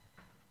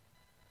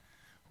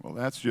Well,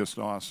 that's just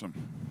awesome.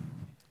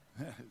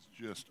 That is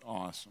just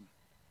awesome.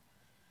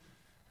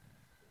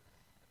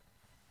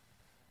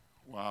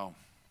 Wow.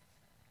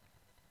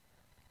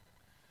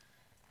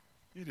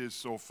 It is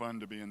so fun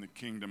to be in the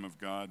kingdom of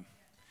God.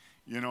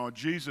 You know,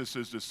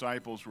 Jesus'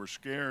 disciples were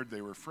scared,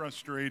 they were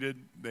frustrated,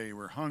 they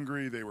were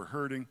hungry, they were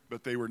hurting,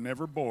 but they were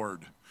never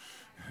bored.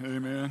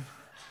 Amen.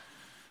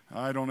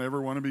 I don't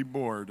ever want to be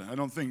bored. I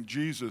don't think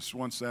Jesus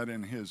wants that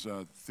in his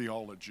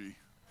theology,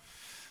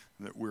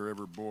 that we're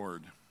ever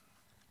bored.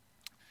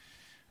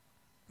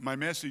 My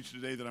message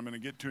today that I'm going to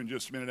get to in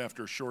just a minute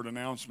after a short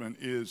announcement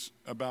is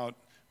about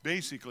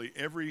basically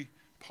every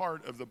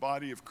part of the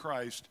body of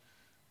Christ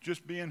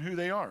just being who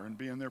they are and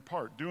being their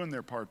part, doing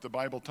their part. The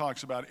Bible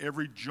talks about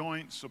every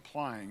joint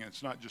supplying.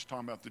 It's not just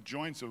talking about the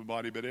joints of a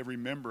body, but every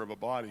member of a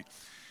body.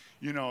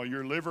 You know,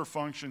 your liver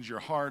functions, your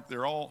heart,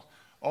 they're all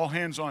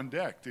hands on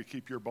deck to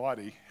keep your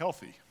body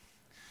healthy.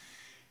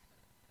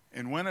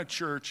 And when a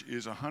church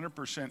is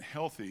 100%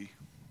 healthy,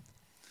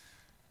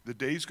 the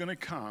day's going to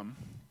come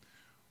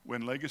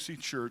when Legacy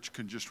Church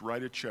can just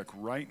write a check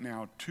right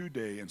now,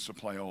 today, and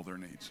supply all their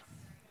needs.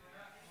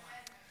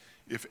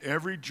 If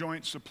every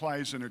joint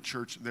supplies in a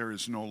church, there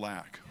is no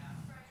lack.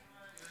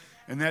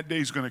 And that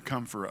day's going to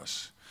come for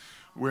us,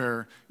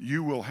 where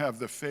you will have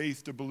the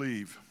faith to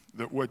believe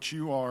that what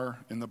you are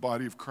in the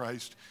body of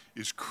Christ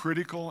is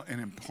critical and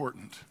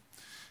important,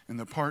 and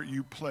the part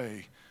you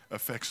play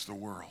affects the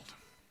world.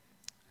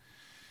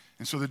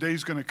 And so the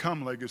day's going to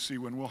come, Legacy,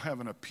 when we'll have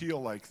an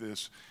appeal like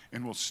this,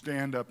 and we'll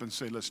stand up and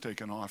say, let's take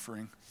an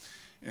offering,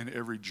 and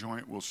every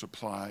joint will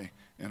supply,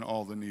 and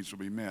all the needs will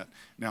be met.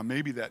 Now,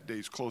 maybe that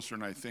day's closer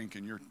than I think,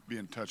 and you're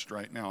being touched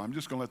right now. I'm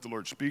just going to let the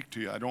Lord speak to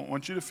you. I don't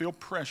want you to feel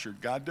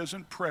pressured. God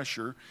doesn't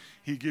pressure.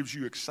 He gives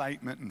you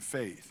excitement and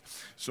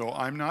faith. So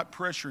I'm not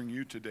pressuring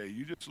you today.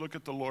 You just look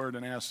at the Lord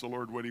and ask the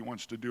Lord what he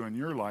wants to do in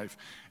your life.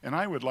 And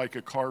I would like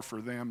a car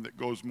for them that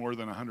goes more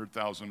than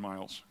 100,000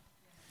 miles.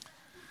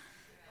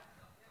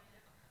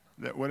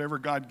 That whatever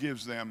God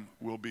gives them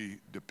will be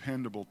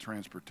dependable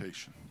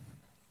transportation.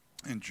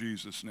 In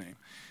Jesus' name.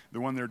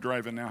 The one they're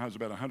driving now has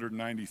about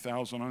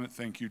 190,000 on it.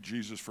 Thank you,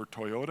 Jesus, for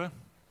Toyota.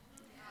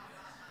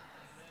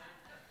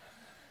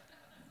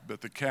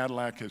 But the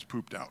Cadillac has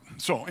pooped out.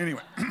 So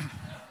anyway,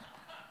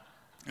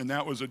 and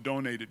that was a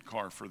donated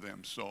car for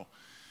them. So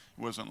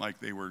it wasn't like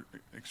they were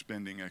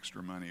expending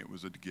extra money. It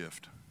was a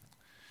gift.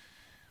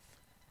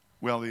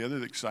 Well, the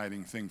other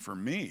exciting thing for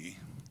me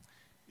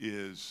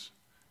is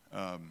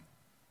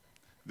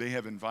they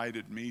have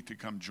invited me to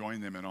come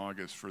join them in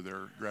August for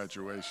their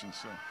graduation.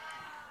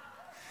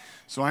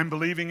 So I'm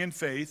believing in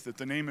faith that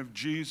the name of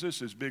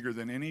Jesus is bigger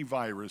than any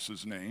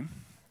virus's name,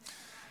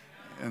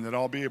 and that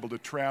I'll be able to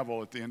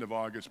travel at the end of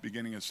August,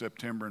 beginning of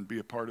September, and be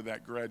a part of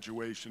that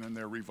graduation and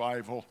their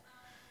revival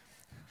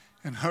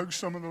and hug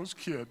some of those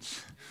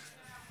kids.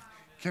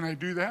 Can I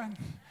do that?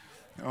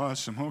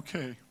 Awesome.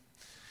 Okay.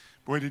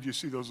 Boy, did you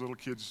see those little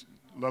kids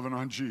loving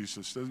on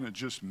Jesus? Doesn't it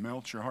just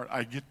melt your heart?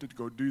 I get to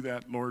go do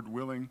that, Lord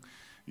willing.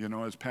 You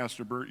know, as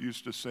Pastor Bert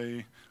used to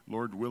say,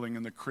 Lord willing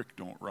and the creek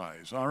don't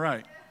rise. All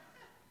right.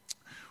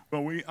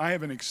 Well, I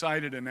have an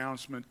excited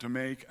announcement to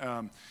make.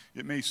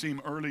 It may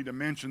seem early to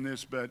mention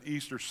this, but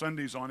Easter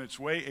Sunday's on its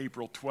way,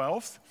 April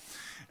 12th.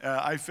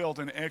 I felt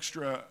an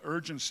extra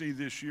urgency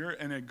this year,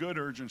 and a good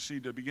urgency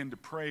to begin to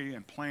pray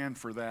and plan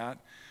for that.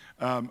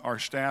 Our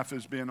staff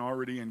has been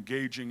already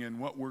engaging in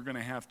what we're going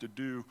to have to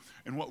do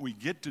and what we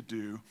get to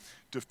do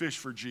to fish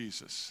for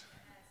Jesus.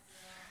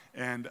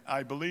 And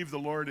I believe the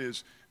Lord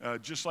is,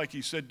 just like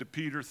he said to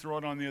Peter, throw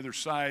it on the other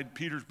side.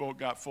 Peter's boat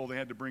got full. They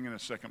had to bring in a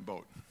second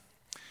boat.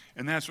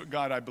 And that's what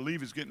God, I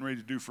believe, is getting ready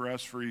to do for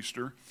us for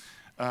Easter.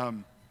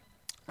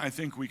 I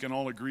think we can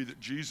all agree that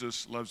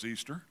Jesus loves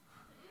Easter.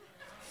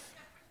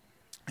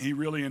 He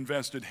really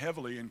invested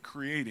heavily in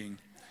creating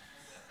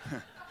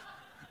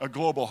a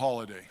global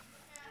holiday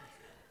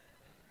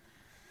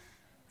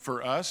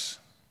for us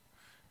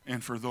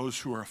and for those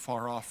who are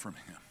far off from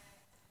him.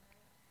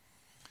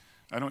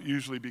 I don't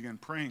usually begin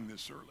praying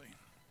this early,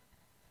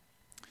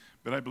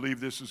 but I believe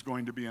this is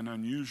going to be an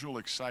unusual,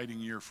 exciting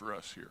year for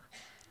us here.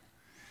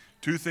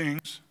 Two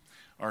things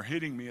are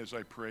hitting me as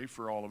I pray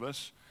for all of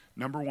us.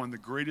 Number one, the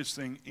greatest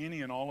thing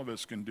any and all of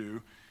us can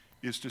do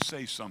is to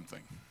say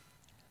something,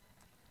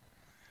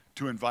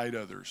 to invite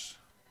others.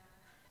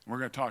 We're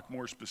going to talk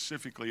more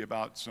specifically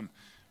about some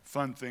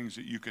fun things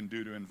that you can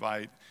do to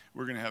invite.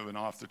 We're going to have an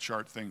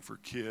off-the-chart thing for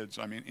kids.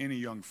 I mean, any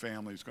young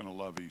family is going to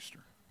love Easter,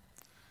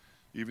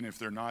 even if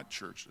they're not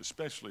churched,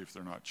 especially if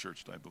they're not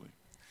churched, I believe.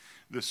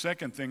 The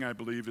second thing I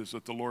believe is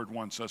that the Lord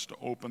wants us to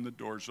open the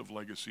doors of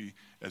Legacy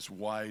as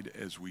wide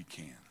as we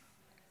can,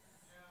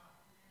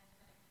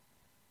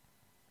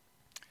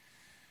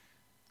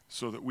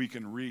 so that we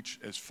can reach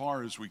as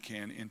far as we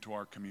can into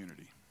our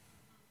community.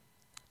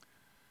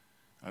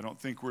 I don't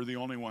think we're the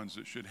only ones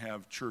that should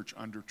have church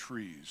under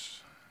trees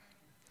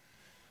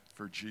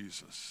for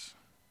Jesus.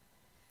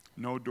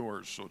 No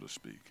doors, so to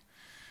speak.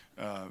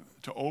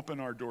 to open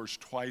our doors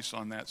twice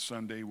on that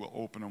Sunday. We'll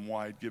open them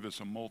wide, give us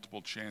a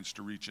multiple chance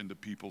to reach into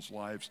people's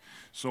lives.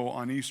 So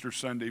on Easter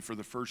Sunday, for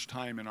the first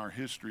time in our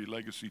history,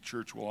 Legacy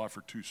Church will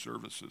offer 2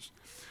 services,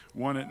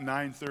 one at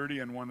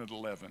 9:30 and one at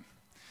 11.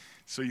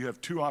 So you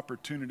have 2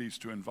 opportunities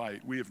to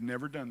invite. We have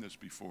never done this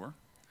before,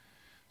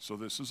 so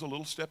this is a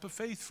little step of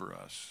faith for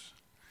us.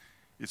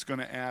 It's going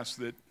to ask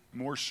that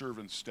more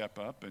servants step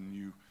up and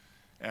you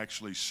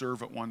actually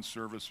serve at one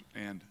service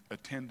and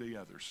attend the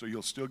other. So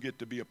you'll still get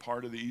to be a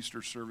part of the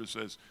Easter service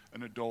as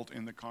an adult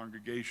in the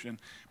congregation,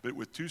 but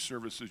with 2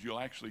 services, you'll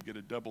actually get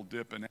a double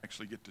dip and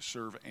actually get to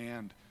serve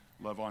and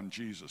love on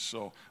Jesus.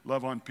 So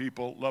love on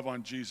people, love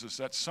on Jesus,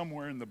 that's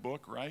somewhere in the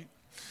book, right?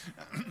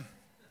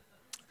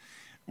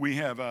 We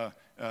have,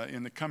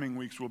 in the coming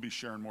weeks, we'll be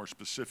sharing more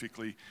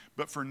specifically,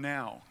 but for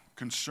now,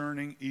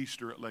 concerning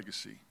Easter at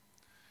Legacy,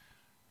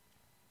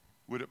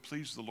 would it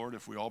please the Lord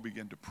if we all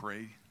begin to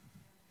pray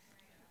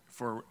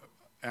for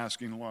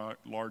asking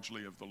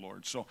largely of the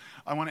Lord? So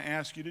I want to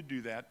ask you to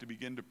do that, to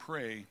begin to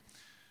pray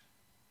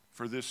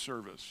for this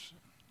service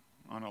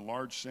on a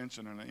large sense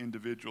and in an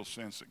individual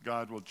sense, that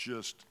God will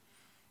just,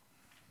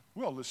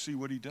 well, let's see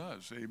what he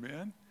does.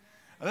 Amen.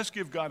 Let's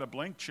give God a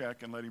blank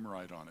check and let him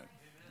write on it.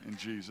 In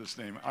Jesus'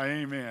 name.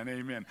 Amen.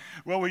 Amen.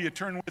 Well, will you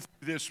turn with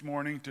me this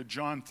morning to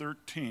John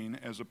 13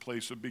 as a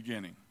place of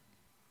beginning?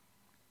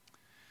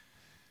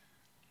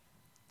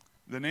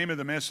 The name of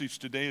the message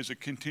today is a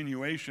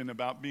continuation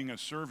about being a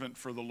servant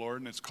for the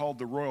Lord, and it's called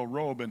the Royal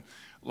Robe. And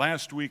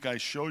last week I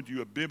showed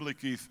you a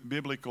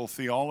biblical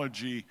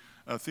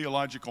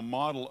theological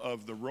model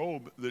of the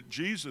robe that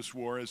Jesus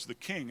wore as the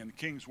king, and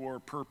kings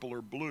wore purple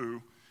or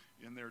blue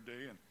in their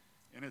day.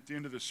 And at the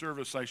end of the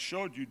service I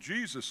showed you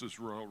Jesus'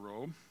 royal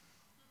robe.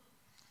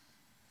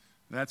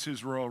 That's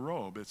his royal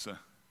robe. It's an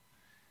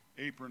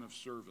apron of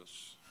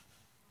service.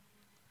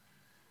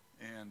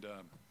 And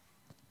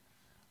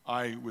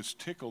I was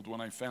tickled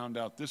when I found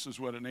out this is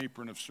what an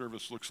apron of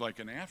service looks like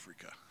in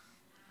Africa.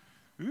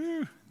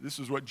 Ooh, this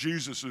is what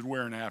Jesus would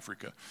wear in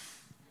Africa.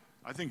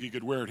 I think he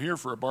could wear it here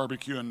for a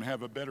barbecue and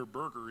have a better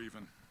burger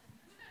even.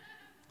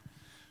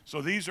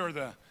 So these are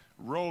the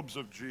robes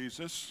of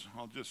Jesus.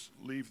 I'll just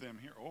leave them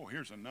here. Oh,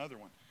 here's another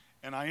one.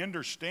 And I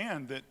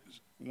understand that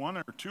 1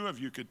 or 2 of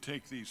you could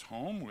take these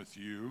home with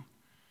you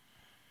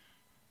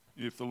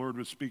if the Lord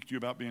would speak to you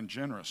about being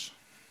generous.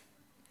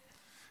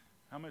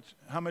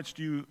 How much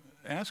do you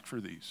ask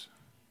for these?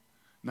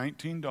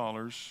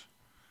 $19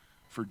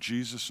 for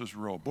Jesus'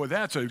 robe. Boy,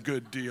 that's a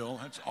good deal.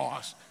 That's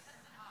awesome.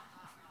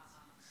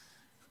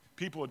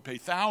 People would pay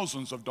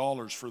thousands of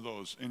dollars for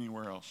those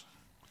anywhere else.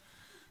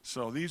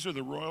 So these are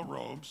the royal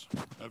robes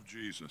of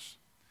Jesus,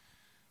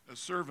 a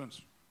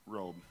servant's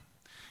robe.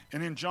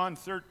 And in John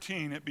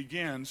 13, it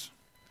begins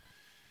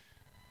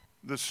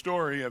the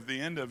story of the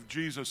end of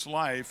Jesus'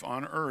 life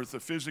on earth, the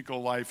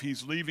physical life.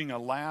 He's leaving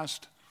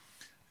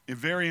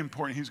very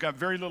important. He's got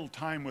very little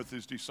time with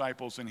his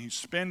disciples, and he's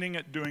spending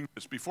it doing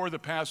this. Before the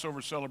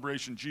Passover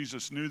celebration,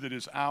 Jesus knew that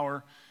his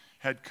hour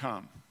had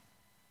come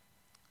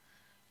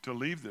to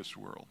leave this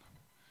world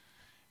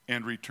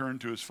and return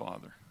to his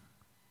Father.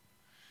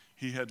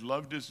 He had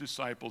loved his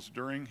disciples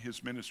during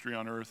his ministry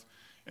on earth,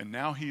 and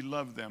now he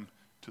loved them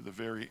to the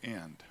very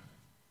end.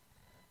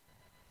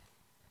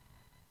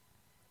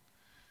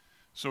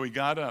 So he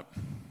got up.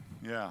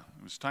 Yeah,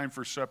 it was time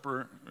for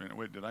supper.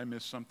 Wait, did I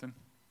miss something?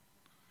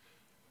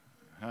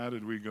 How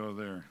did we go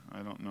there? I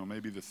don't know.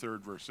 Maybe the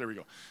 3rd verse. There we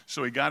go.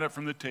 So he got up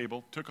from the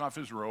table, took off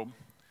his robe,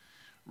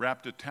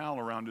 wrapped a towel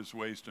around his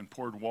waist, and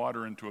poured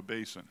water into a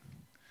basin.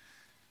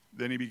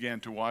 Then he began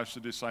to wash the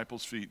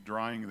disciples' feet,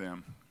 drying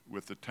them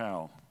with the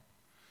towel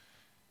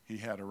he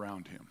had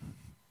around him.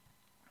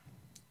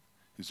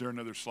 Is there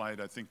another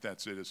slide? I think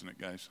that's it, isn't it,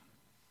 guys?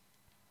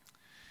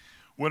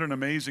 What an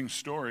amazing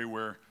story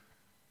where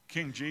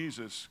King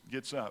Jesus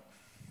gets up.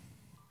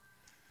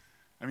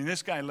 I mean,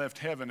 this guy left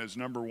heaven as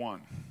number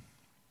 1.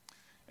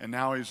 And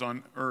now he's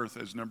on earth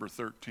as number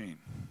 13.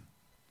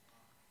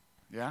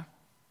 Yeah?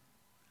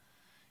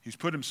 He's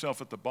put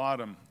himself at the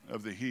bottom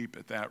of the heap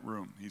at that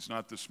room. He's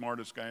not the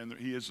smartest guy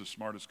he is the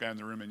smartest guy in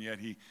the room, and yet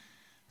he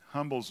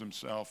humbles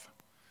himself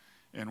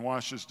and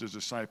washes the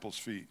disciples'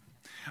 feet.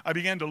 I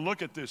began to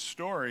look at this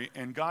story,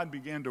 and God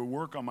began to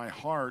work on my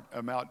heart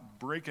about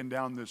breaking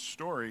down this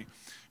story,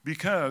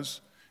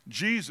 because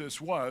Jesus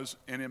was,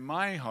 and in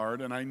my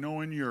heart, and I know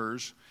in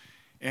yours,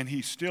 and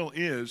he still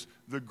is,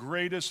 the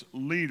greatest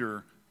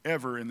leader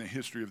ever in the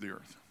history of the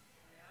earth.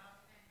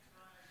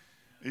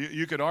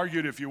 You could argue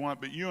it if you want,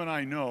 but you and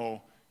I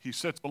know he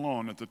sits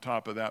alone at the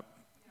top of that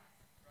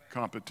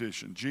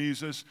competition.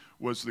 Jesus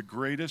was the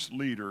greatest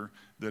leader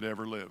that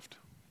ever lived.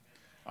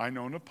 I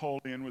know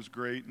Napoleon was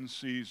great, and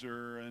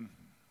Caesar, and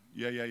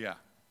yeah.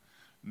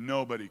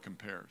 Nobody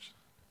compares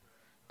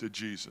to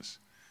Jesus.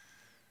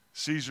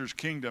 Caesar's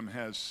kingdom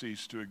has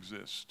ceased to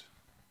exist.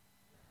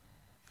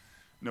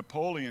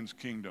 Napoleon's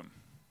kingdom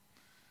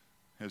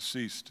has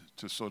ceased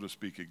to, so to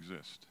speak,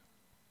 exist.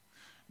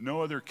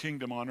 No other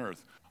kingdom on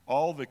earth.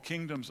 All the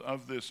kingdoms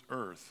of this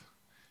earth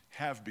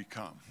have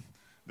become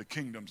the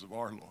kingdoms of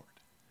our Lord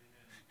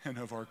and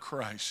of our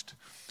Christ.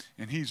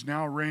 And he's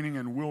now reigning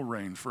and will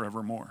reign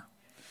forevermore.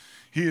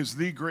 He is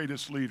the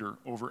greatest leader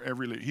over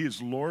every leader. He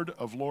is Lord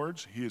of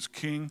lords. He is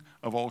King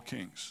of all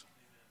kings.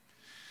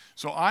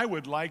 So I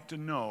would like to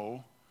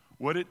know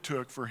what it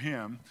took for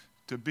him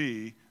to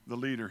be the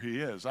leader he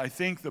is. I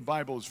think the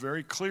Bible is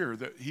very clear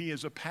that he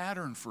is a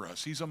pattern for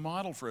us. He's a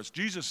model for us.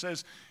 Jesus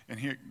says,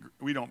 and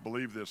we don't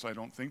believe this, I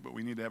don't think, but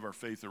we need to have our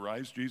faith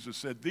arise. Jesus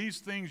said, these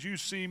things you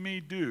see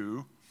me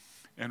do,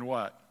 and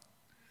what?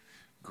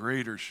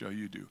 Greater shall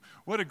you do.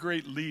 What a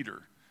great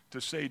leader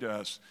to say to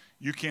us,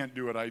 you can't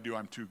do what I do,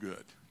 I'm too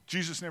good.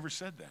 Jesus never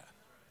said that.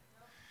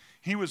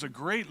 He was a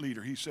great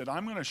leader. He said,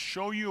 I'm going to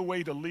show you a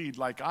way to lead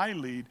like I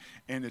lead,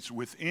 and it's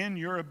within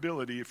your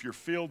ability if you're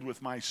filled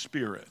with my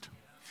Spirit.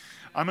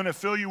 I'm going to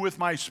fill you with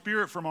my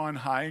Spirit from on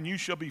high, and you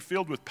shall be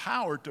filled with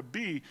power to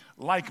be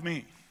like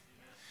me.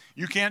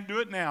 You can't do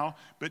it now,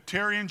 but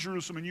tarry in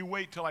Jerusalem, and you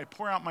wait till I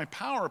pour out my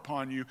power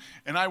upon you,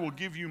 and I will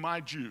give you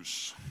my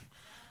juice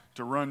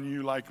to run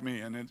you like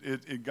me. And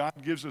God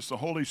gives us the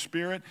Holy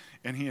Spirit,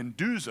 and he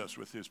endues us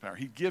with his power.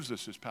 He gives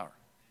us his power.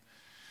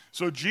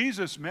 So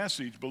Jesus'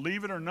 message,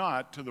 believe it or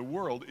not, to the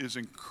world is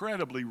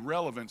incredibly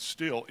relevant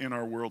still in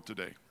our world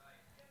today.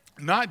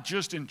 Not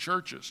just in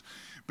churches,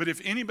 but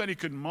if anybody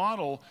could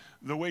model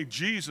the way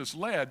Jesus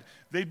led,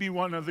 they'd be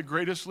one of the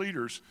greatest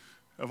leaders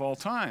of all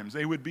times.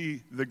 They would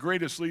be the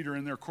greatest leader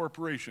in their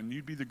corporation.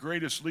 You'd be the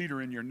greatest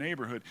leader in your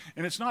neighborhood.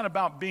 And it's not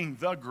about being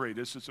the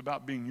greatest, it's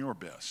about being your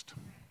best.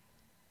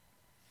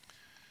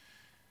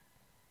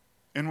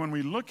 And when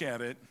we look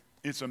at it,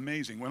 it's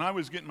amazing. When I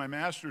was getting my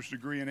master's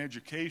degree in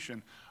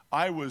education,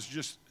 I was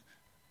just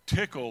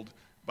tickled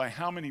by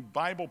how many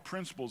Bible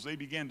principles they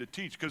began to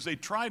teach, because they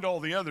tried all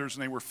the others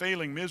and they were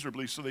failing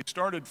miserably, so they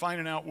started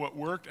finding out what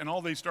worked, and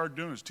all they started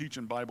doing was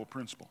teaching Bible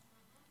principle.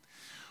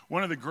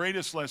 One of the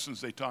greatest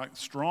lessons they taught,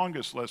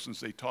 strongest lessons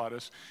they taught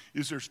us,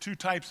 is there's two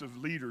types of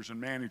leaders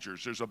and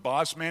managers. There's a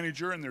boss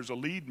manager and there's a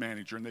lead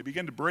manager, and they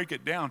began to break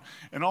it down.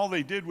 And all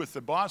they did with the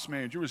boss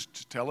manager was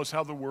to tell us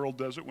how the world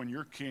does it when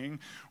you're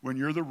king, when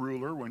you're the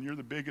ruler, when you're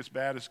the biggest,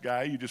 baddest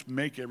guy. You just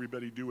make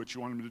everybody do what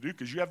you want them to do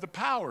because you have the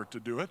power to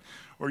do it,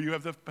 or you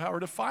have the power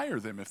to fire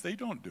them if they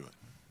don't do it.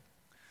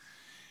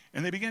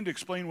 And they began to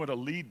explain what a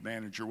lead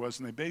manager was,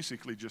 and they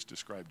basically just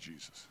described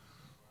Jesus.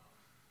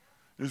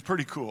 It was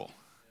pretty cool.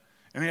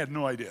 And they had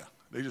no idea.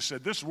 They just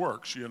said, this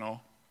works, you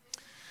know.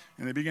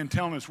 And they began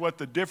telling us what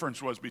the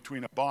difference was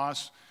between a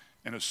boss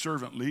and a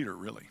servant leader,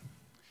 really.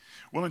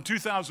 Well, in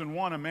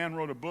 2001, a man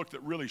wrote a book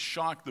that really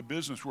shocked the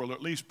business world, or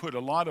at least put a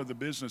lot of the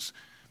business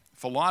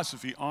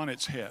philosophy on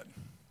its head.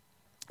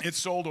 It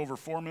sold over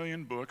 4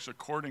 million books,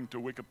 according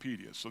to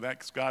Wikipedia, so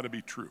that's got to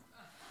be true.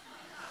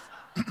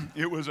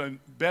 It was a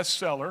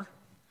bestseller.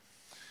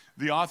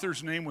 The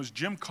author's name was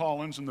Jim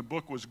Collins, and the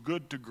book was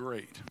Good to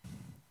Great.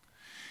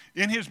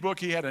 In his book,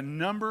 he had a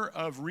number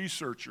of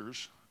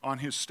researchers on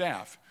his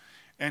staff,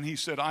 and he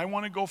said, I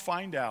want to go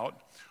find out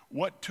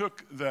what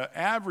took the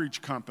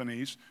average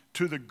companies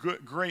to the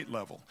great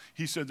level.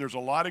 He said there's a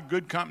lot of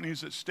good companies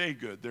that stay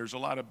good. There's a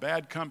lot of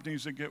bad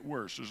companies that get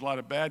worse. There's a lot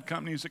of bad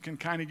companies that can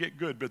kind of get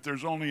good, but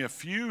there's only a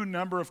few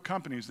number of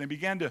companies. They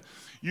began to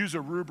use a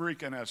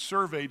rubric and a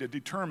survey to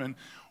determine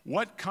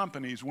what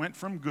companies went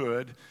from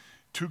good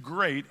to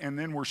great, and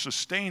then were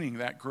sustaining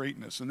that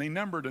greatness. And they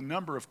numbered a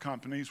number of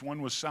companies.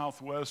 One was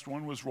Southwest,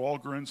 one was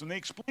Walgreens, and they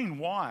explained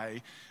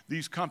why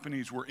these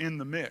companies were in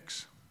the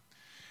mix.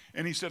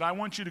 And he said, I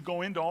want you to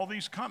go into all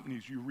these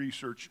companies, you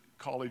research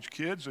college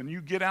kids, and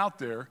you get out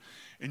there,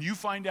 and you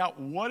find out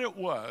what it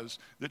was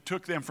that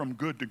took them from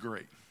good to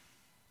great.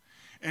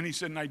 And he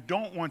said, and I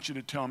don't want you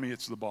to tell me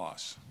it's the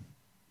boss.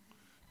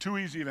 Too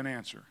easy of an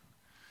answer.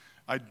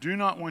 I do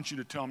not want you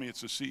to tell me it's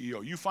the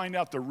CEO. You find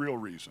out the real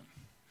reason.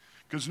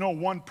 Because no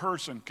one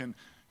person can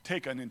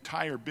take an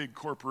entire big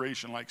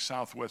corporation like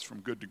Southwest from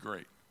good to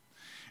great.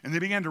 And they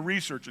began to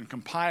research and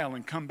compile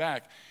and come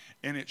back,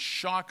 and it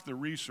shocked the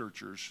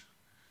researchers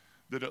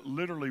that it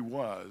literally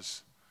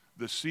was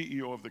the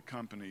CEO of the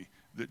company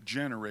that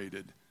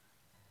generated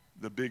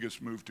the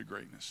biggest move to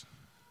greatness.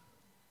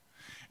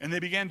 And they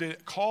began to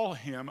call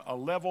him a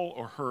level,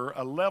 or her,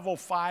 a level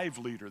 5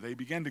 leader. They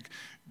began to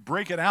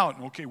break it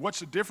out. Okay,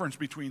 what's the difference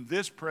between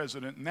this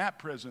president and that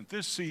president,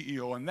 this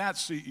CEO and that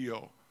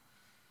CEO?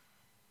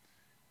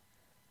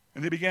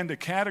 And they began to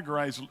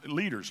categorize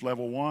leaders,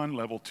 level 1,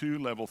 level 2,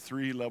 level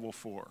 3, level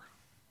 4.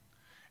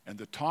 And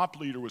the top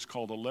leader was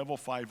called a level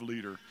 5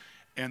 leader,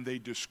 and they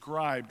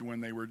described,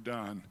 when they were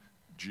done,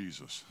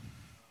 Jesus.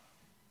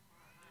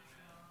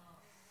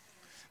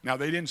 Now,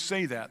 they didn't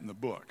say that in the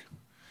book,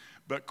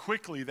 but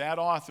quickly that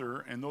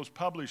author and those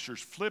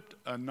publishers flipped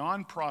a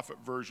nonprofit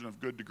version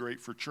of Good to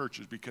Great for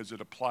churches because it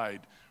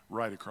applied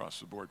right across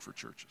the board for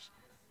churches.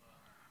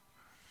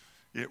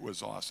 It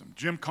was awesome.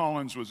 Jim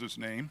Collins was his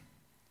name.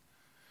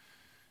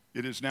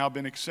 It has now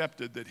been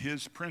accepted that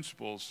his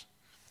principles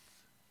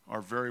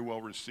are very well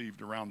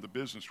received around the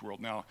business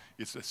world. Now,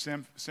 it's a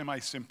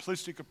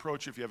semi-simplistic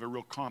approach if you have a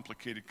real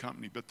complicated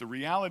company, but the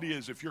reality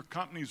is if your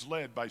company is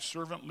led by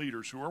servant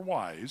leaders who are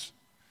wise,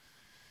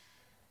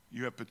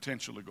 you have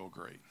potential to go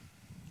great.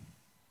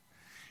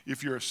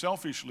 If you're a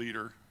selfish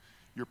leader,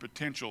 your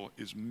potential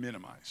is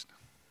minimized.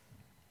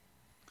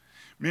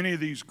 Many of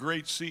these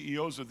great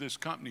CEOs of this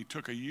company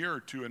took a year or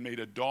two and made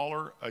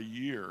 $1 a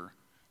year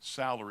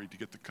salary to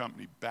get the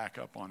company back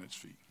up on its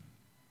feet.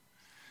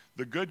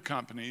 The good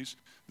companies,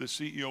 the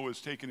CEO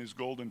was taking his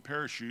golden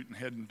parachute and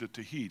heading to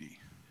Tahiti.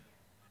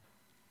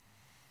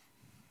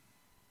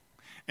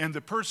 And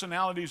the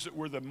personalities that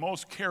were the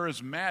most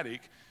charismatic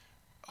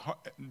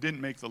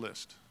didn't make the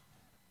list.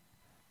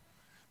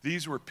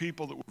 These were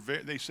people that were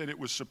they said it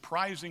was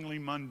surprisingly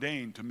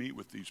mundane to meet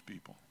with these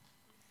people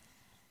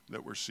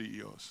that were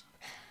CEOs.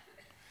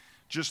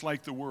 Just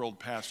like the world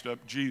passed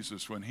up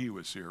Jesus when he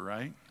was here,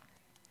 right?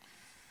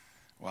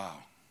 Wow.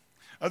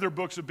 Other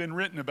books have been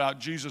written about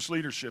Jesus'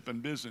 leadership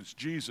and business.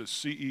 Jesus,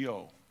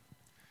 CEO,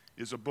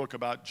 is a book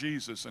about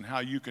Jesus and how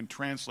you can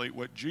translate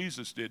what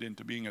Jesus did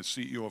into being a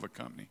CEO of a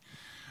company.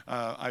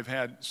 I've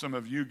had some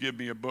of you give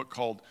me a book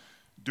called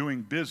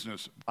Doing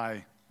Business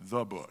by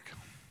the Book.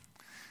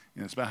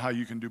 And it's about how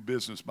you can do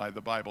business by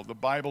the Bible. The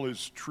Bible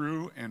is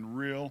true and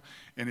real,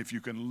 and if you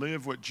can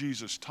live what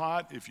Jesus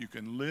taught, if you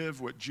can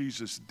live what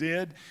Jesus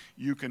did,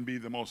 you can be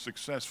the most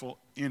successful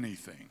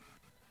anything.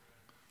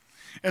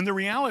 And the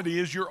reality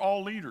is you're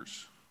all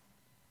leaders.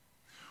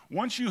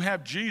 Once you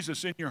have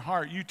Jesus in your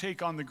heart, you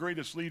take on the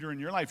greatest leader in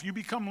your life. You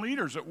become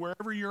leaders at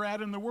wherever you're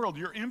at in the world.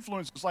 Your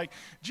influence is like,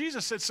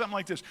 Jesus said something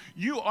like this,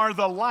 you are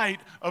the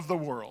light of the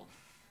world,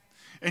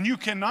 and you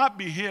cannot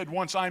be hid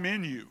once I'm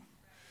in you.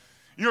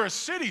 You're a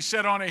city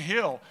set on a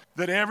hill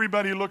that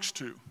everybody looks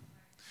to.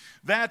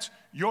 That's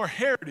your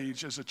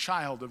heritage as a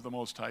child of the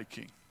Most High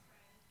King.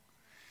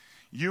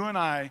 You and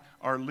I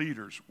are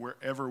leaders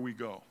wherever we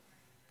go.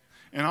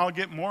 And I'll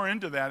get more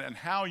into that and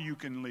how you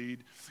can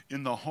lead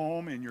in the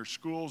home, in your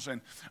schools.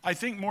 And I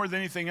think more than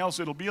anything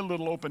else, it'll be a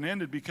little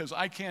open-ended because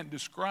I can't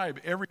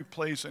describe every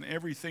place and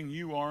everything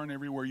you are and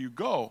everywhere you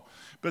go.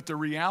 But the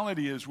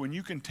reality is when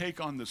you can take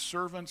on the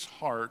servant's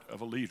heart of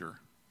a leader,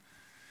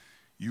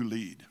 you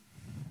lead.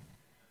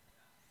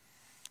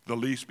 The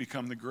least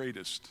become the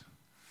greatest.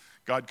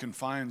 God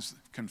confounds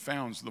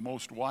the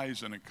most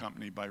wise in a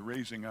company by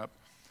raising up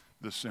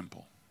the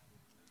simple.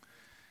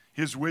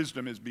 His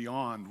wisdom is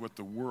beyond what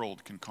the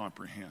world can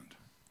comprehend.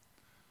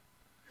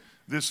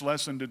 This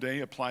lesson today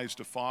applies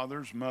to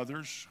fathers,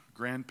 mothers,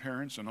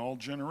 grandparents, and all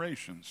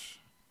generations.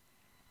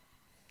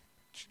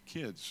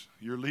 Kids,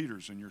 you're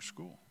leaders in your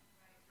school.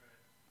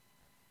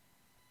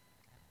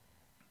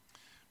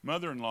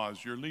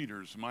 Mother-in-laws, you're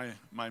leaders.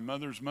 My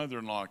mother's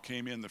mother-in-law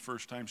came in the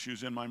first time she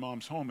was in my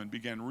mom's home and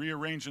began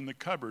rearranging the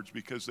cupboards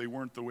because they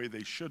weren't the way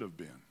they should have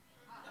been.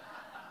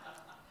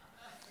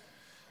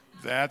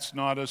 That's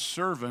not a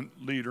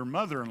servant leader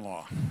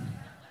mother-in-law.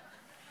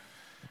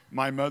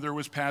 My mother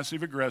was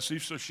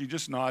passive-aggressive, so she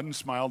just nodded and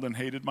smiled and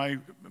hated my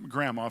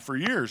grandma for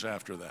years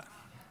after that.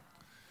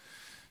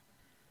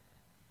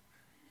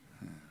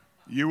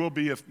 You will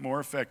be more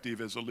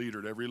effective as a leader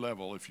at every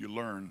level if you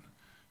learn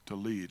to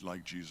lead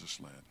like Jesus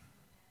led.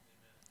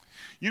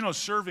 You know,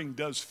 serving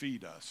does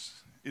feed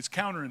us. It's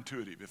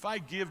counterintuitive. If I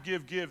give,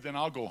 then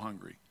I'll go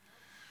hungry.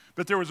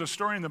 But there was a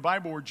story in the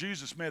Bible where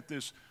Jesus met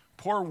this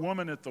poor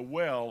woman at the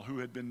well who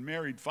had been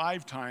married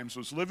 5 times,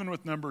 was living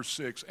with number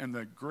 6, and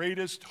the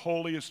greatest,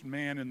 holiest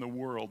man in the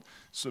world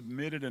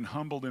submitted and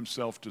humbled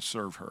himself to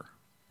serve her.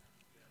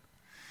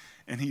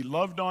 And he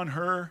loved on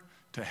her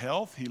to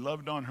health. He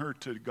loved on her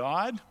to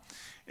God.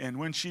 And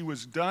when she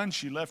was done,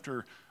 she left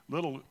her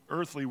little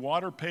earthly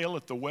water pail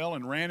at the well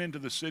and ran into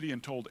the city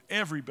and told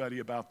everybody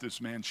about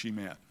this man she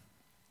met.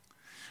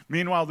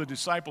 Meanwhile, the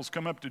disciples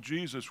come up to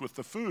Jesus with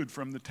the food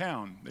from the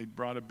town. They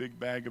brought a big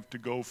bag of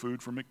to-go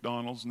food from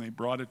McDonald's, and they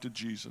brought it to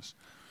Jesus.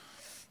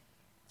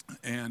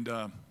 And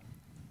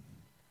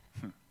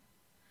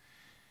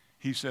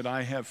he said,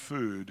 I have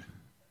food,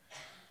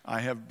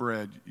 I have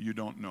bread you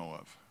don't know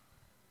of.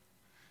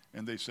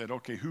 And they said,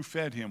 okay, who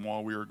fed him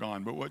while we were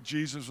gone? But what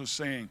Jesus was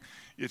saying,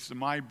 it's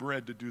my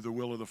bread to do the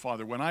will of the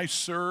Father. When I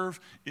serve,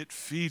 it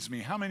feeds me.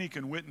 How many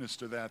can witness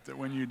to that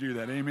when you do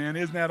that? Amen?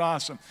 Isn't that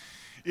awesome?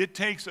 It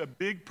takes a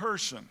big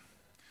person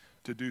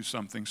to do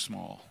something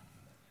small.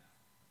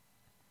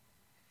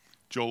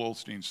 Joel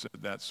Osteen said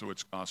that, so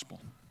it's gospel.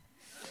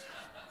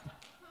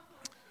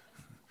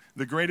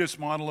 The greatest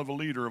model of a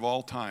leader of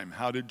all time.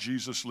 How did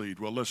Jesus lead?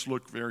 Well, let's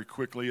look very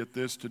quickly at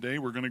this today.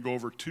 We're going to go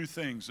over 2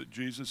 things that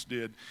Jesus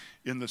did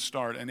in the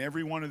start. And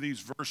every one of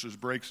these verses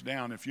breaks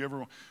down. If you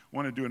ever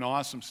want to do an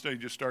awesome study,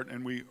 just start,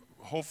 and we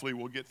hopefully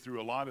will get through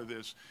a lot of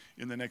this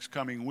in the next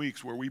coming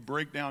weeks, where we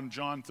break down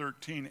John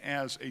 13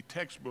 as a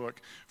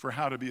textbook for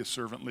how to be a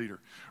servant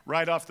leader.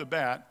 Right off the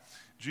bat,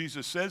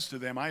 Jesus says to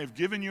them, I have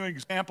given you an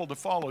example to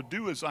follow.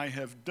 Do as I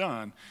have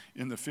done,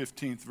 in the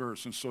 15th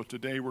verse. And so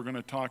today we're going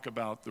to talk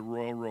about the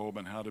royal robe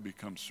and how to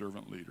become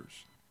servant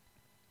leaders.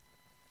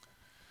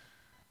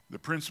 The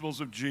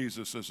principles of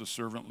Jesus as a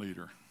servant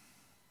leader.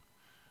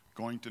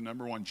 Going to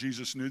number 1,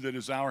 Jesus knew that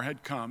his hour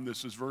had come.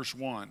 This is verse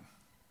 1.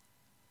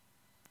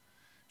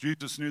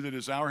 Jesus knew that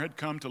his hour had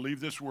come to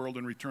leave this world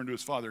and return to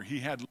his Father. He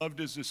had loved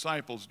his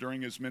disciples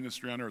during his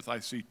ministry on earth. I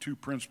see 2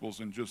 principles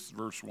in just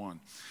verse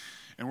 1.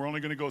 And we're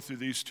only going to go through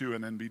these two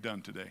and then be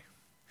done today.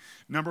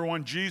 Number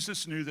one,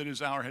 Jesus knew that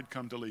his hour had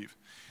come to leave.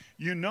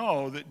 You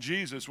know that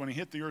Jesus, when he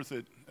hit the earth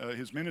at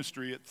his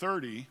ministry at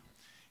 30,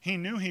 he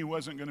knew he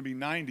wasn't going to be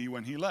 90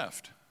 when he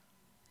left.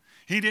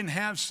 He didn't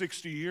have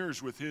 60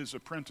 years with his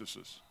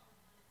apprentices.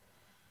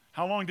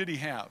 How long did he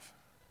have?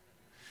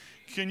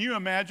 Can you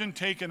imagine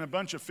taking a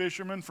bunch of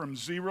fishermen from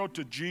 0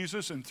 to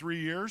Jesus in 3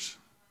 years?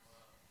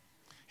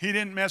 He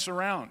didn't mess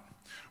around.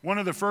 One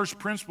of the first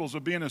principles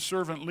of being a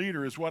servant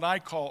leader is what I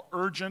call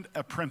urgent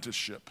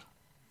apprenticeship.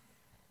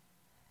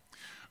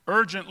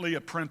 Urgently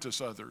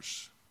apprentice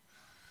others.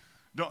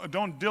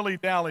 Don't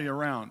dilly-dally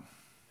around.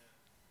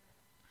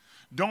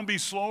 Don't be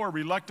slow or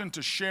reluctant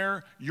to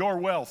share your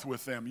wealth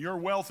with them, your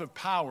wealth of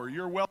power,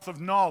 your wealth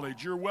of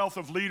knowledge, your wealth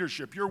of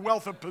leadership, your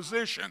wealth of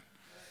position.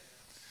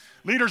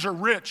 Leaders are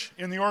rich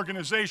in the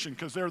organization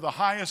because they're the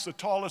highest, the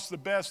tallest, the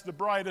best, the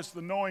brightest,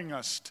 the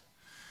knowingest.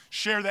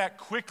 Share that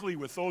quickly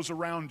with those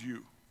around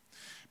you.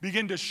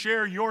 Begin to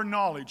share your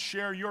knowledge,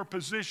 share your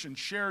position,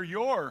 share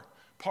your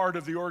part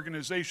of the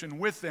organization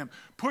with them.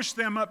 Push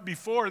them up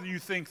before you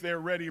think they're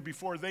ready or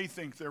before they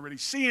think they're ready.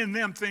 See in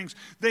them things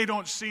they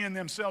don't see in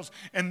themselves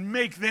and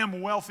make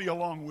them wealthy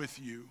along with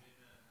you.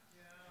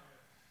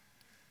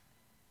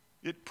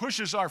 It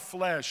pushes our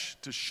flesh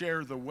to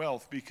share the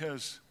wealth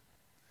because,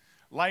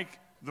 like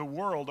the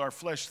world, our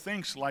flesh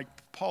thinks like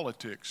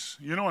politics.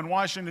 You know, in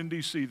Washington,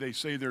 D.C., they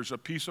say there's a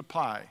piece of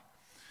pie.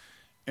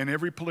 And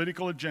every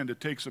political agenda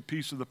takes a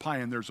piece of the pie,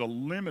 and there's a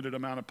limited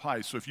amount of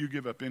pie. So if you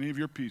give up any of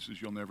your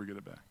pieces, you'll never get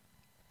it back.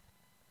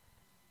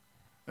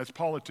 That's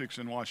politics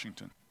in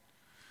Washington.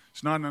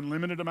 It's not an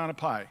unlimited amount of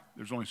pie.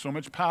 There's only so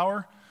much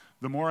power.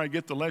 The more I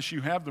get, the less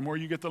you have. The more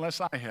you get, the less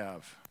I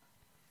have.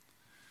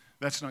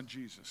 That's not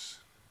Jesus.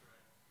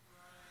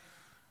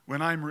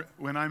 When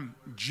I'm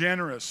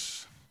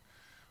generous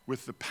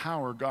with the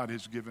power God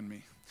has given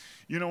me.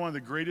 You know, one of the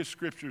greatest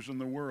scriptures in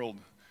the world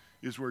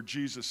is where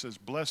Jesus says,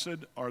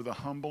 "Blessed are the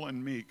humble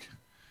and meek,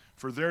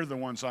 for they're the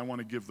ones I want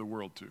to give the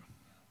world to."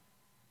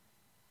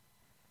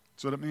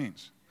 That's what it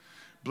means.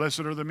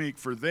 Blessed are the meek,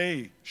 for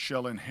they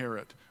shall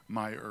inherit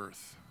my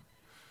earth.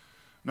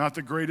 Not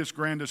the greatest,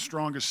 grandest,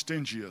 strongest,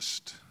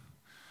 stingiest,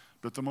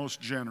 but the most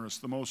generous,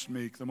 the most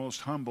meek, the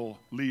most humble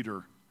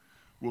leader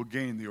will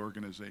gain the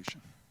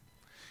organization.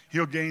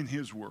 He'll gain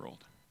his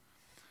world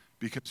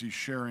because he's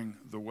sharing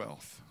the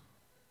wealth.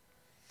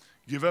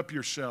 Give up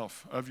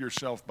yourself, of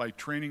yourself, by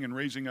training and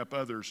raising up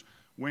others.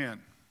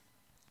 When?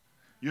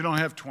 You don't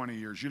have 20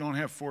 years. You don't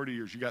have 40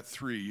 years. You got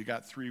 3. You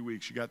got 3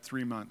 weeks. You got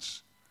 3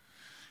 months.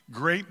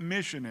 Great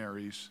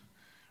missionaries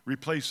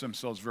replace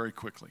themselves very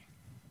quickly.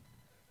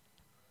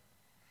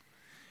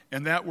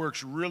 And that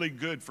works really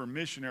good for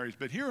missionaries.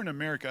 But here in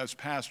America, as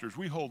pastors,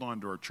 we hold on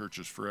to our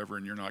churches forever,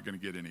 and you're not going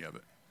to get any of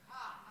it.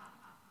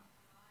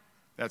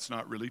 That's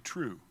not really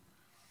true.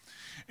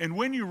 And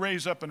when you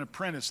raise up an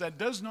apprentice, that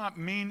does not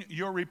mean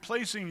you're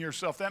replacing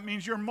yourself. That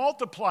means you're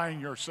multiplying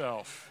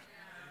yourself.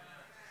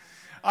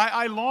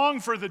 I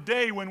long for the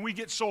day when we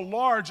get so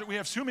large that we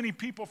have too many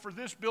people for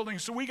this building,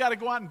 so we got to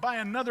go out and buy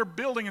another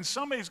building, and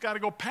somebody's got to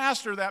go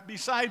pastor that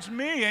besides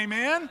me,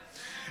 amen?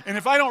 And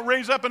if I don't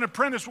raise up an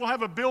apprentice, we'll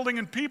have a building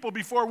and people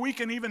before we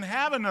can even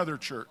have another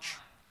church.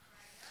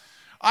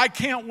 I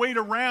can't wait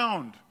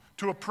around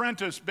to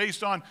apprentice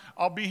based on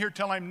I'll be here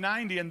till I'm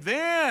 90, and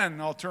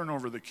then I'll turn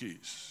over the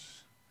keys.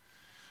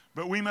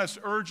 But we must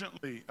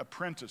urgently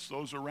apprentice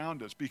those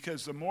around us,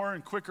 because the more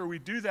and quicker we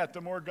do that, the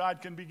more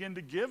God can begin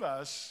to give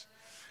us,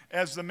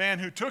 as the man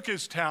who took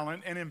his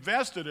talent and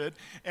invested it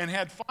and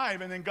had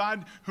 5, and then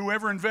God,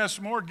 whoever invests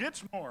more,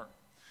 gets more.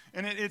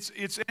 And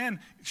and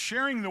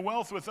sharing the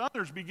wealth with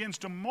others begins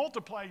to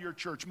multiply your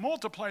church,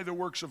 multiply the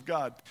works of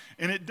God.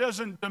 And it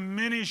doesn't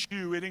diminish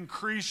you, it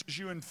increases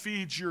you and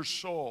feeds your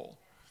soul.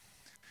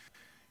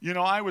 You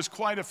know, I was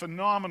quite a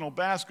phenomenal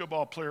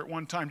basketball player at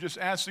one time. Just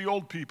ask the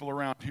old people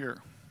around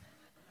here.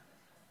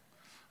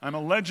 I'm a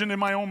legend in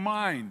my own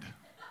mind.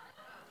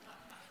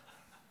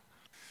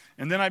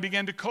 And then I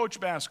began to coach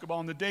basketball,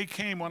 and the day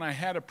came when I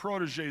had a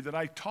protege that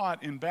I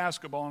taught in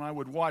basketball, and I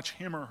would watch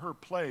him or her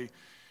play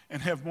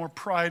and have more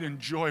pride and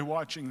joy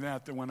watching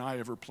that than when I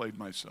ever played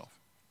myself.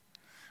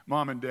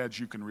 Mom and dads,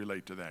 you can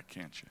relate to that,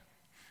 can't you?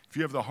 If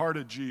you have the heart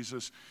of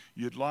Jesus,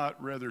 you'd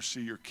lot rather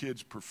see your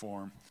kids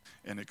perform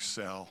and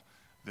excel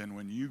than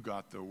when you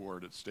got the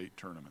award at state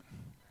tournament.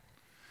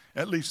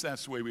 At least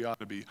that's the way we ought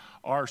to be.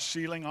 Our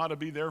ceiling ought to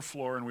be their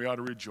floor, and we ought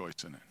to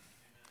rejoice in it.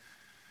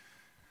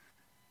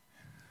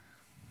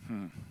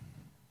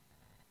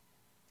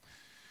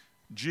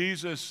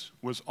 Jesus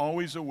was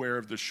always aware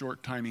of the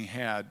short time he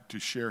had to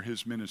share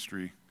his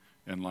ministry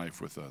and life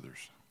with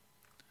others.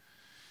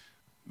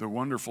 The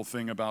wonderful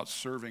thing about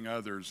serving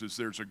others is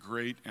there's a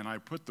great, and I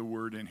put the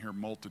word in here,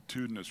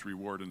 multitudinous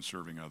reward in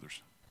serving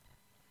others.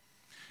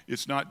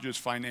 It's not just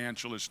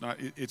financial.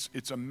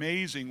 It's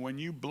amazing when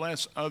you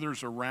bless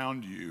others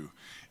around you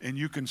and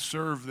you can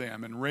serve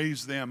them and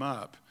raise them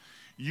up.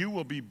 You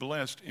will be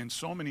blessed in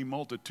so many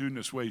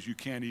multitudinous ways you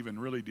can't even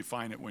really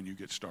define it when you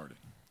get started.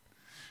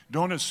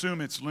 Don't assume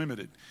it's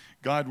limited.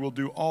 God will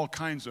do all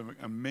kinds of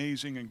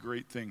amazing and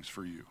great things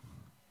for you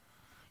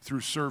through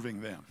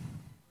serving them.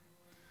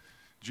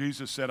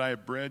 Jesus said, I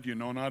have bread you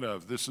know not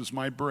of. This is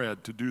my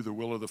bread, to do the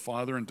will of the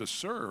Father and to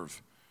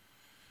serve,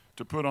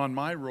 to put on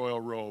my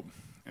royal robe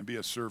and be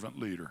a servant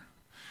leader.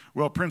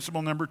 Well,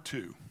 principle number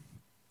 2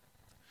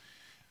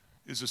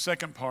 is the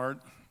second part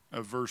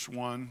of verse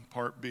 1,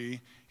 part B.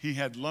 He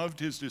had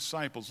loved his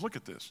disciples. Look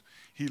at this.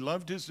 He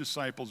loved his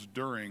disciples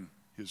during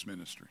his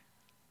ministry.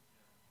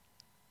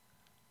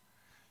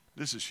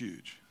 This is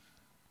huge.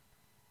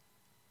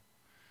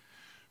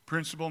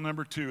 Principle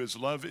number 2 is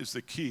love is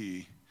the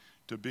key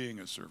to being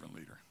a servant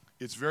leader.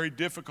 It's very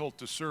difficult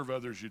to serve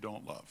others you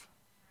don't love.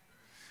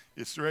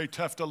 It's very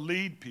tough to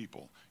lead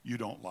people you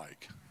don't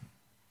like.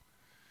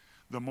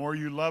 The more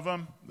you love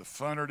them, the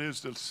funner it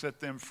is to set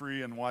them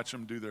free and watch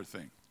them do their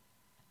thing.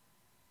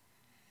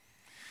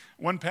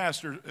 One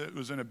pastor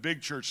was in a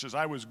big church, says,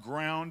 I was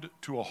ground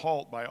to a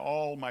halt by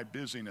all my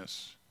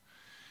busyness,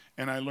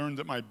 and I learned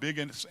that my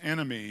biggest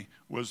enemy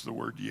was the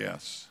word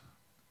yes.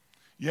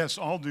 Yes,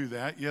 I'll do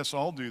that. Yes,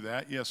 I'll do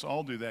that. Yes,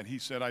 I'll do that. He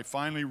said, I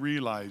finally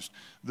realized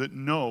that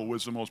no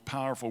was the most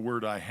powerful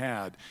word I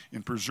had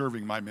in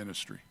preserving my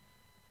ministry.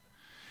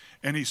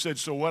 And he said,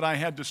 so what I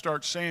had to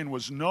start saying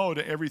was no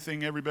to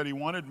everything everybody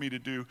wanted me to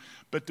do,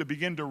 but to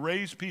begin to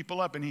raise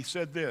people up. And he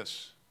said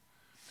this,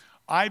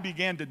 I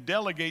began to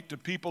delegate to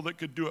people that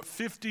could do it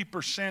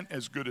 50%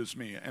 as good as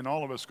me. And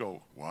all of us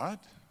go,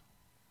 what?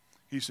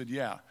 He said,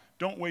 yeah,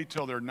 don't wait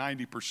till they're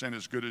 90%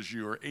 as good as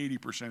you or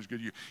 80% as good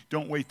as you.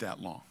 Don't wait that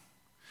long.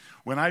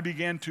 When I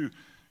began to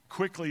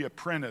quickly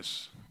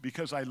apprentice,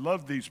 because I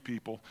loved these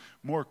people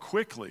more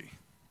quickly,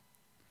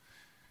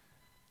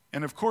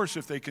 and of course,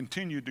 if they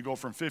continued to go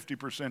from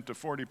 50% to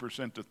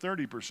 40% to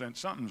 30%,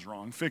 something's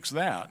wrong. Fix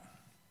that.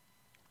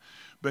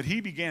 But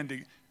he began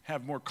to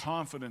have more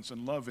confidence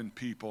and love in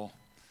people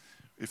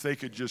if they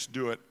could just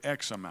do it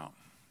X amount.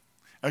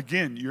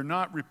 Again, you're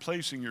not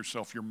replacing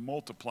yourself, you're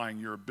multiplying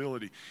your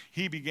ability.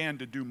 He began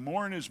to do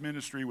more in his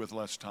ministry with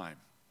less time.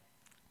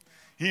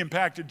 He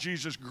impacted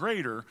Jesus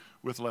greater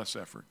with less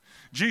effort.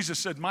 Jesus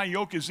said, my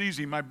yoke is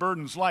easy, my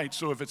burden's light.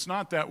 So if it's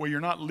not that way,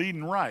 you're not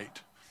leading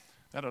right.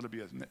 That ought to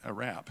be a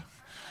rap.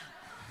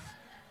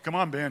 Come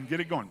on, Ben, get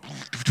it going.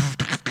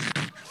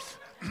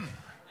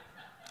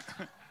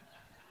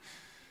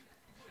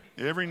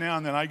 Every now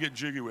and then I get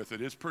jiggy with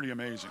it. It's pretty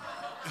amazing.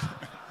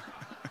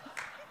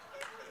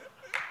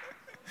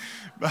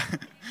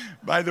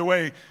 By the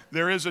way,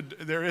 there is a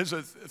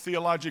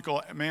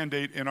theological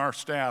mandate in our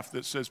staff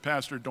that says,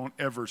 Pastor, don't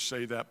ever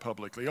say that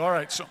publicly. All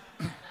right, so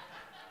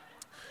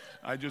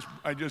I'm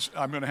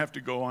going to have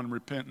to go on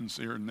repentance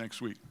here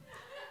next week.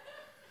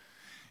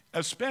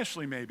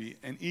 Especially maybe,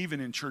 and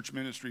even in church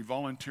ministry,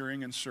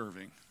 volunteering and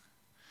serving,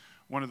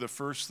 one of the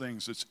first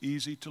things that's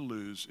easy to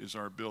lose is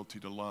our ability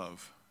to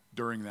love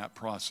during that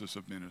process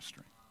of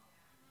ministry.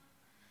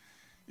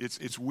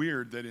 It's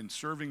weird that in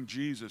serving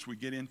Jesus, we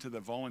get into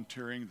the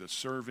volunteering, the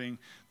serving,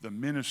 the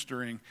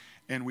ministering,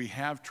 and we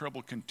have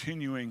trouble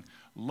continuing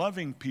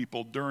loving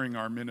people during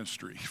our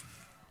ministry.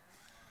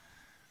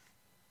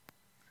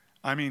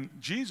 I mean,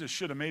 Jesus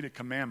should have made a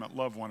commandment,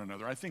 love one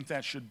another. I think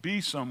that should be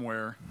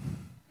somewhere.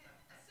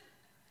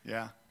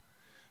 Yeah,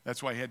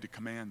 that's why he had to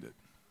command it.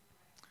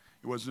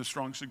 It wasn't a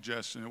strong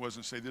suggestion. It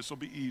wasn't say this will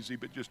be easy,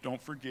 but just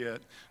don't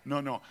forget.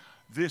 No.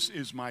 This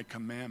is my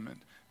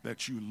commandment,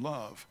 that you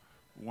love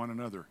one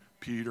another.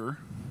 Peter,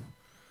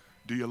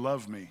 do you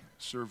love me?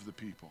 Serve the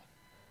people.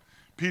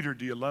 Peter,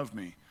 do you love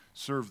me?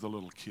 Serve the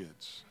little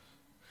kids.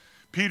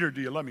 Peter, do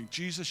you love me?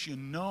 Jesus, you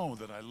know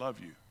that I love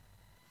you.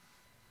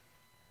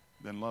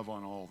 Then love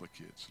on all the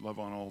kids. Love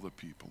on all the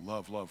people.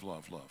 Love, love,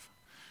 love, love.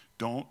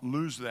 Don't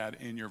lose that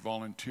in your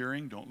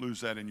volunteering. Don't lose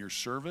that in your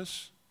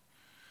service.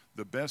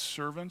 The best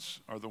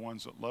servants are the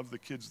ones that love the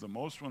kids the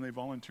most when they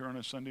volunteer on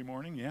a Sunday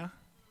morning, yeah?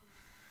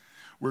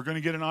 We're going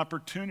to get an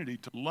opportunity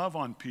to love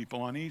on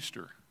people on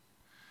Easter.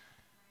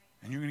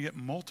 And you're going to get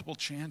multiple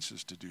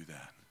chances to do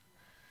that.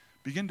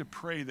 Begin to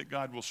pray that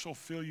God will so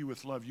fill you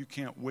with love you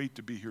can't wait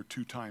to be here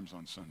 2 times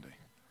on Sunday.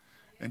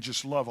 And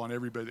just love on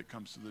everybody that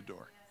comes to the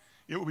door.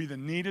 It will be the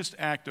neatest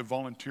act of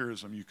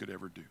volunteerism you could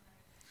ever do.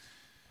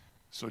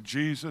 So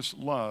Jesus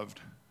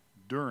loved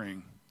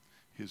during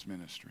his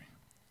ministry.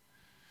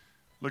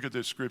 Look at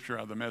this scripture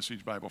out of the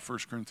Message Bible, 1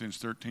 Corinthians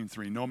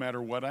 13:3. No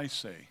matter what I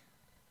say,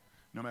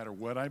 no matter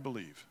what I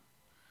believe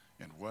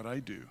and what I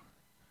do,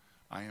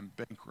 I am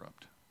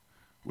bankrupt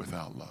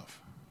without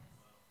love.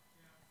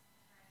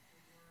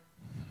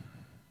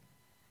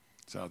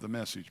 It's out of the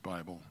Message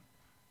Bible,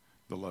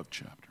 the love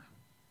chapter.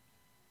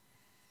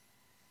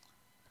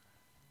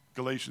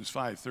 Galatians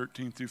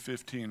 5:13 through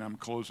 15. I'm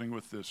closing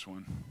with this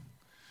one.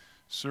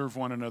 Serve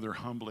one another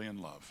humbly in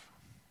love.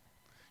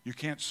 You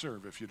can't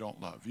serve if you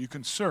don't love. You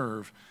can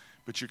serve,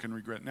 but you can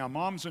regret. Now,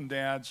 moms and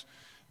dads,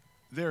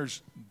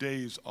 there's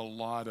days, a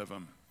lot of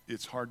them,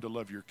 it's hard to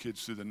love your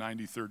kids through the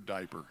 93rd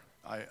diaper.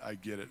 I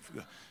get it.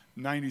 The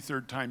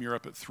 93rd time you're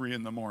up at 3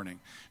 in the morning.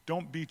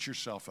 Don't beat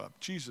yourself up.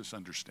 Jesus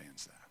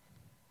understands that.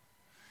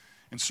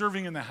 And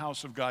serving in the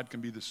house of God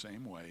can be the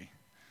same way.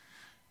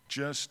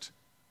 Just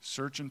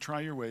search and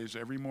try your ways.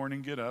 Every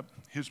morning get up.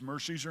 His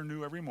mercies are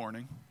new every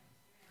morning.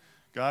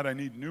 God, I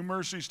need new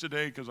mercies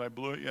today because I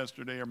blew it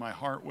yesterday or my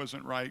heart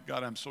wasn't right.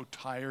 God, I'm so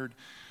tired.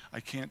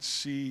 I can't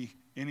see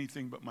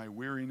anything but my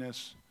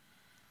weariness.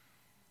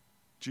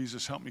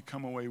 Jesus, help me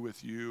come away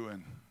with you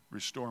and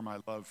restore my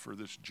love for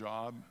this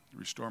job,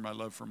 restore my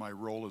love for my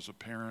role as a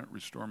parent,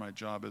 restore my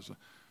job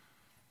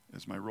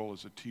as my role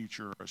as a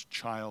teacher, as a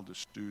child, a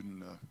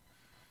student,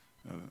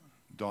 a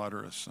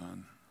daughter, a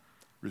son.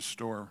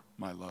 Restore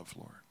my love,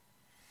 Lord.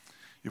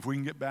 If we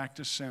can get back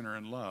to center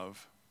and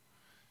love,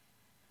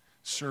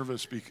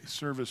 service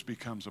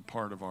becomes a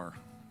part of our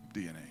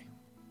DNA.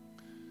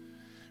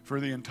 For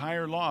the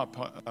entire law,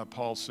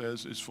 Paul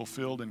says, is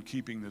fulfilled in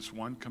keeping this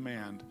one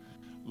command: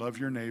 love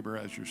your neighbor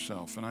as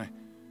yourself. And I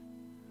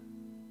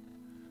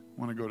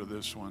want to go to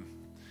this one.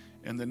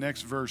 And the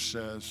next verse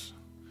says,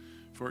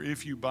 for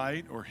if you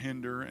bite or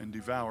hinder and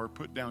devour,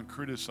 put down,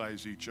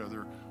 criticize each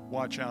other,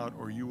 watch out,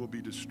 or you will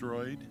be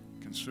destroyed,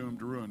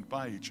 consumed, ruined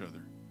by each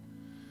other.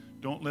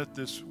 Don't let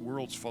this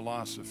world's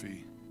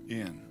philosophy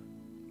in.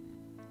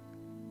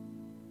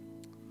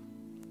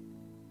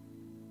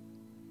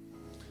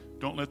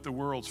 Don't let the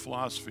world's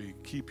philosophy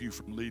keep you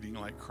from leading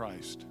like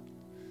Christ.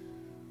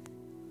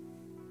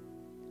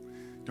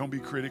 Don't be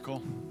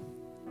critical.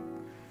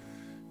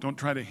 Don't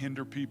try to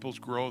hinder people's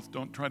growth.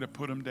 Don't try to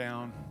put them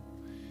down.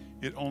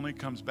 It only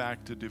comes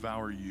back to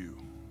devour you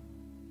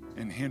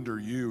and hinder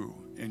you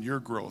and your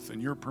growth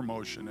and your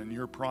promotion and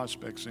your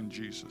prospects in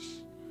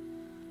Jesus.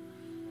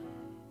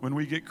 When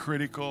we get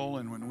critical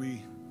and when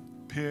we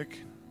pick,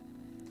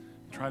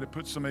 try to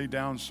put somebody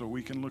down so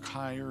we can look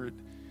higher,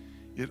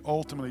 it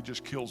ultimately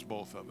just kills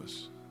both of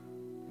us,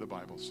 the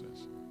Bible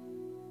says.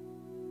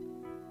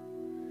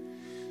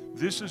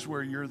 This is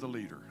where you're the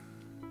leader.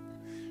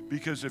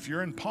 Because if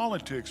you're in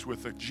politics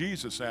with a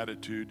Jesus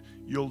attitude,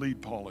 you'll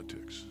lead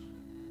politics.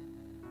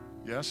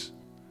 Yes?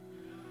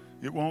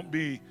 It won't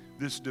be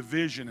this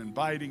division and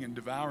biting and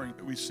devouring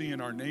that we see in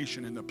our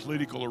nation in the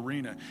political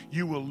arena.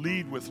 You will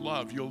lead with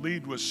love. You'll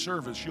lead with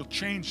service. You'll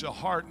change the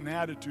heart and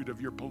attitude of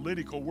your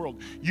political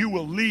world. You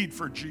will lead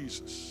for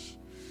Jesus.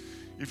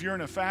 If you're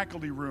in a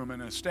faculty room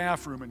and a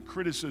staff room and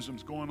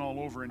criticism's going all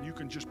over and you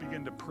can just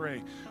begin to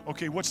pray,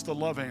 okay, what's the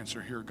love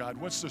answer here, God?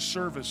 What's the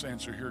service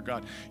answer here,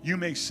 God? You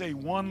may say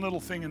one little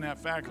thing in that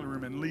faculty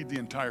room and lead the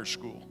entire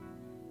school.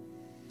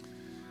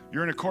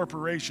 You're in a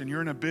corporation,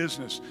 you're in a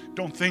business.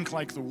 Don't think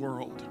like the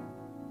world.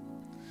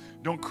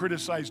 Don't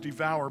criticize,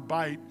 devour,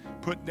 bite,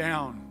 put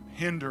down,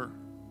 hinder.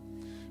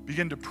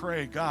 Begin to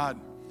pray, God,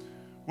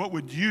 what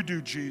would you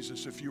do,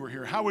 Jesus, if you were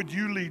here? How would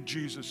you lead,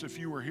 Jesus, if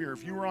you were here?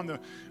 If you were on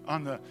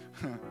the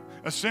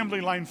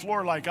assembly line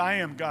floor like I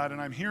am, God, and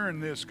I'm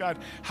hearing this, God,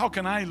 how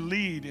can I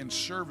lead in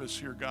service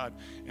here, God,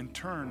 and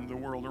turn the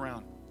world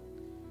around?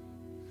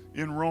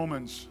 In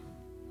Romans,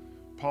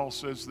 Paul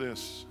says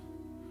this: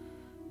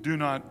 do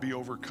not be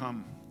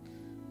overcome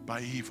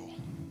by evil,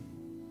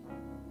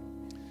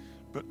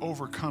 but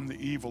overcome the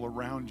evil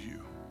around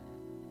you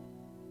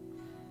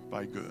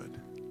by good.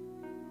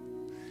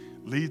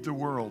 Lead the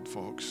world,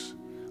 folks.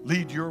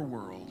 Lead your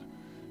world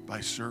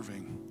by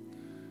serving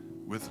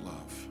with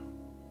love.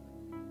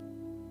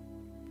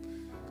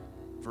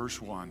 Verse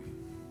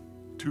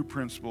 1, 2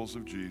 principles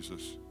of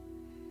Jesus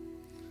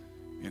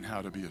in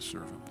how to be a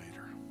servant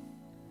leader.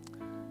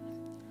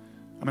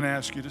 I'm going to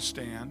ask you to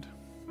stand.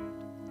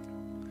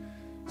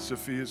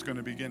 Sophia's going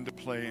to begin to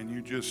play, and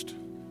you just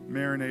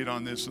marinate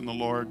on this in the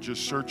Lord.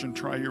 Just search and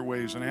try your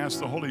ways and ask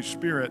the Holy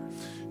Spirit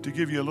to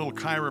give you a little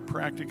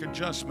chiropractic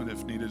adjustment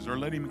if needed, or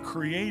let him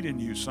create in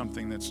you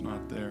something that's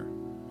not there.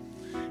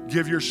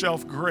 Give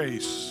yourself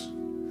grace.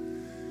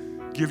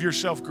 Give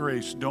yourself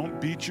grace. Don't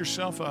beat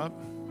yourself up.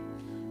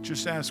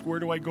 Just ask, where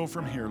do I go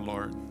from here,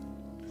 Lord?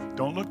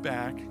 Don't look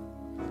back.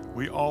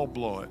 We all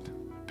blow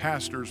it.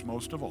 Pastors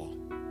most of all.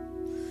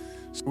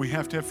 So we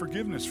have to have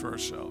forgiveness for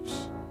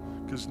ourselves,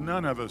 because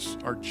none of us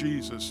are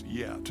Jesus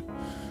yet.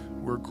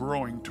 We're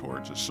growing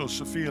towards us. So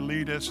Sophia,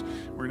 lead us.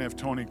 We're going to have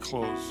Tony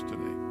close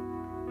today.